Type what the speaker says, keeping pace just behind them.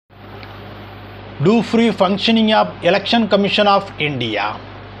Dupery functioning of Election Commission of India.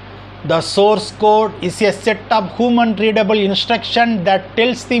 The source code is a set of human-readable instructions that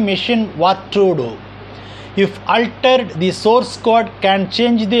tells the machine what to do. If altered, the source code can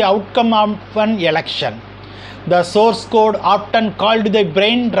change the outcome of an election. The source code, often called the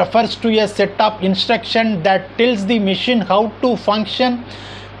brain, refers to a set of instructions that tells the machine how to function.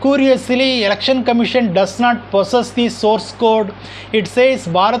 Curiously, Election Commission does not possess the source code. It says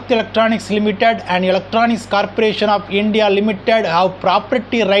Bharat Electronics Limited and Electronics Corporation of India Limited have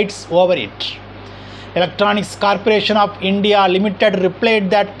property rights over it. Electronics Corporation of India Limited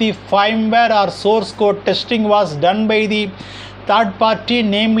replied that the firmware or source code testing was done by the third party,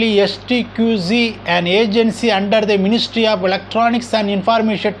 namely STQC, an agency under the Ministry of Electronics and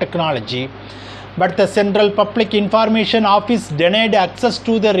Information Technology. But the Central Public Information Office denied access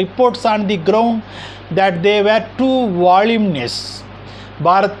to the reports on the ground that they were too voluminous.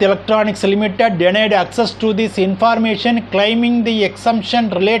 Bharat Electronics Limited denied access to this information, claiming the exemption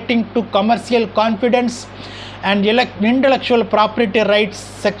relating to commercial confidence and intellectual property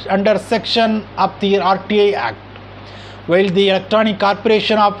rights under section of the RTI Act. While the Electronic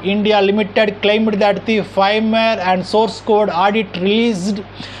Corporation of India Limited claimed that the firmware and source code audit released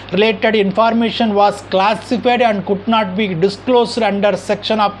related information was classified and could not be disclosed under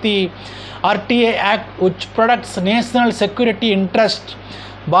section of the RTI Act, which protects national security interest,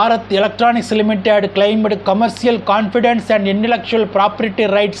 Bharat Electronics Limited claimed commercial confidence and intellectual property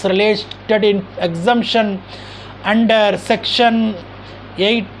rights related in exemption under section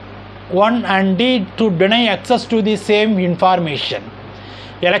 8(1) and D to deny access to the same information.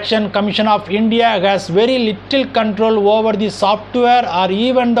 Election Commission of India has very little control over the software or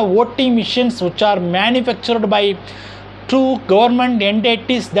even the voting machines, which are manufactured by two government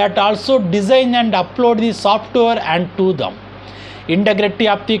entities that also design and upload the software and to them. Integrity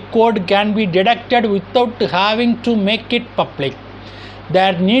of the code can be detected without having to make it public.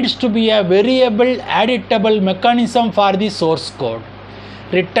 There needs to be a variable editable mechanism for the source code.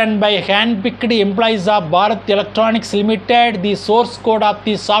 Written by hand-picked employees of Bharat Electronics Limited, the source code of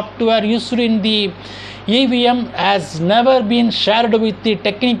the software used in the EVM has never been shared with the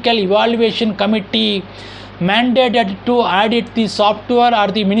Technical Evaluation Committee mandated to audit the software or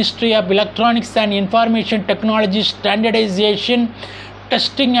the Ministry of Electronics and Information Technology Standardization,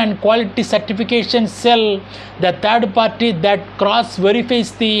 Testing and Quality Certification Cell, the third party that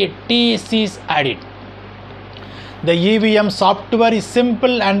cross-verifies the TEC's audit. The EVM software is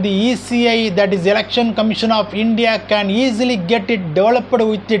simple and the ECI, that is Election Commission of India, can easily get it developed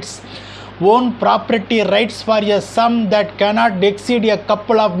with its own property rights for a sum that cannot exceed a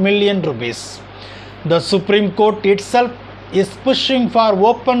couple of million rupees. The Supreme Court itself is pushing for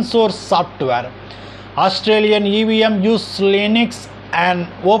open source software. Australian EVM uses Linux and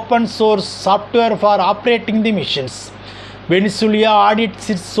open source software for operating the machines. Venezuela audits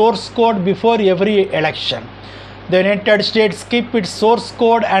its source code before every election. The United States keeps its source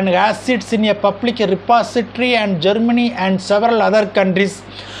code and has it in a public repository, and Germany and several other countries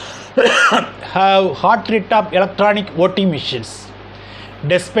have hot rid of electronic voting machines.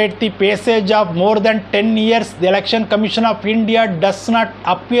 Despite the passage of more than 10 years, the Election Commission of India does not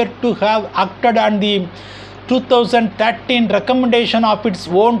appear to have acted on the 2013 recommendation of its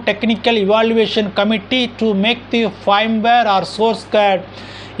own Technical Evaluation Committee to make the firmware or source code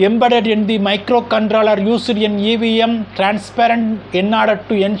embedded in the microcontroller used in EVM transparent in order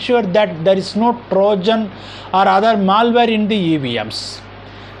to ensure that there is no Trojan or other malware in the EVMs.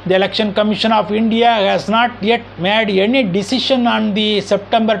 The Election Commission of India has not yet made any decision on the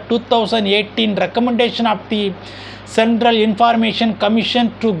September 2018 recommendation of the Central Information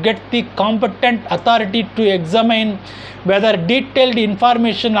Commission to get the competent authority to examine whether detailed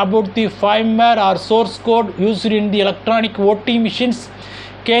information about the firmware or source code used in the electronic voting machines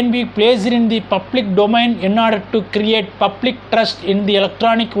can be placed in the public domain in order to create public trust in the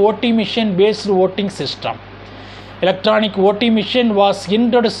electronic voting machine based voting system. Electronic voting machine was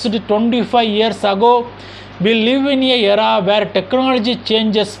introduced 25 years ago. We live in an era where technology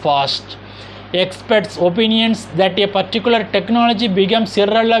changes fast. Experts' opinions that a particular technology becomes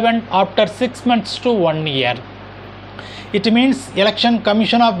irrelevant after 6 months to 1 year. It means Election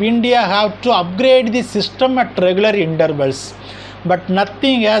Commission of India have to upgrade the system at regular intervals. But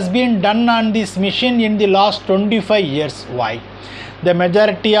nothing has been done on this machine in the last 25 years. Why? The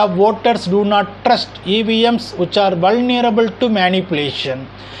majority of voters do not trust EVMs, which are vulnerable to manipulation.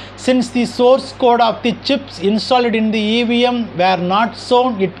 Since the source code of the chips installed in the EVM were not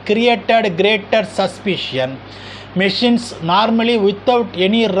shown, it created greater suspicion. Machines normally without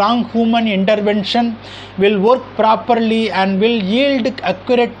any wrong human intervention will work properly and will yield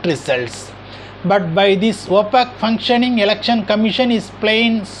accurate results. But by this opaque functioning, Election Commission is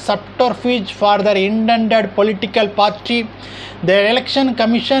plain subterfuge for the intended political party. The Election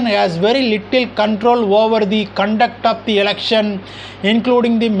Commission has very little control over the conduct of the election,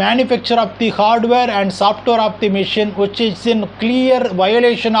 including the manufacture of the hardware and software of the machine, which is in clear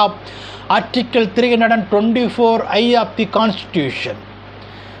violation of Article 324I of the Constitution.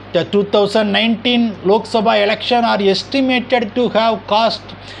 The 2019 Lok Sabha election are estimated to have cost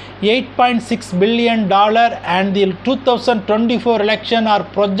 $8.6 billion and the 2024 election are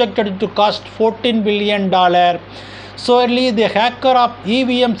projected to cost $14 billion. Surely the hacker of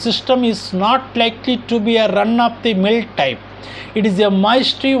EVM system is not likely to be a run-of-the-mill type. It is a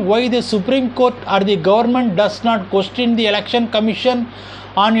mystery why the Supreme Court or the government does not question the Election Commission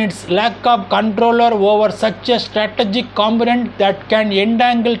on its lack of control over such a strategic component that can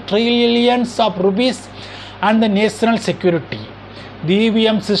entangle trillions of rupees and the national security. The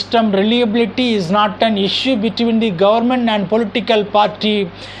EVM system reliability is not an issue between the government and political party.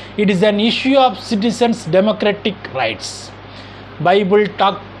 It is an issue of citizens' democratic rights. Bible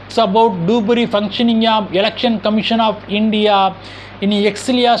talks about Dupery functioning of Election Commission of India in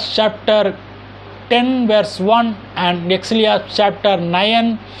ECIL chapter 10 verse 1 and ECIL chapter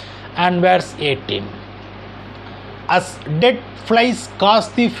 9 and verse 18. As dead flies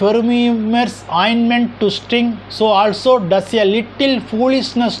cause the firmware's ointment to sting, so also does a little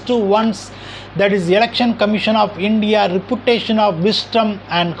foolishness to one's, that is Election Commission of India, reputation of wisdom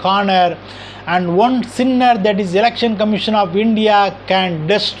and honor, and one sinner, that is Election Commission of India, can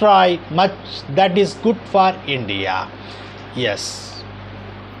destroy much that is good for India. Yes.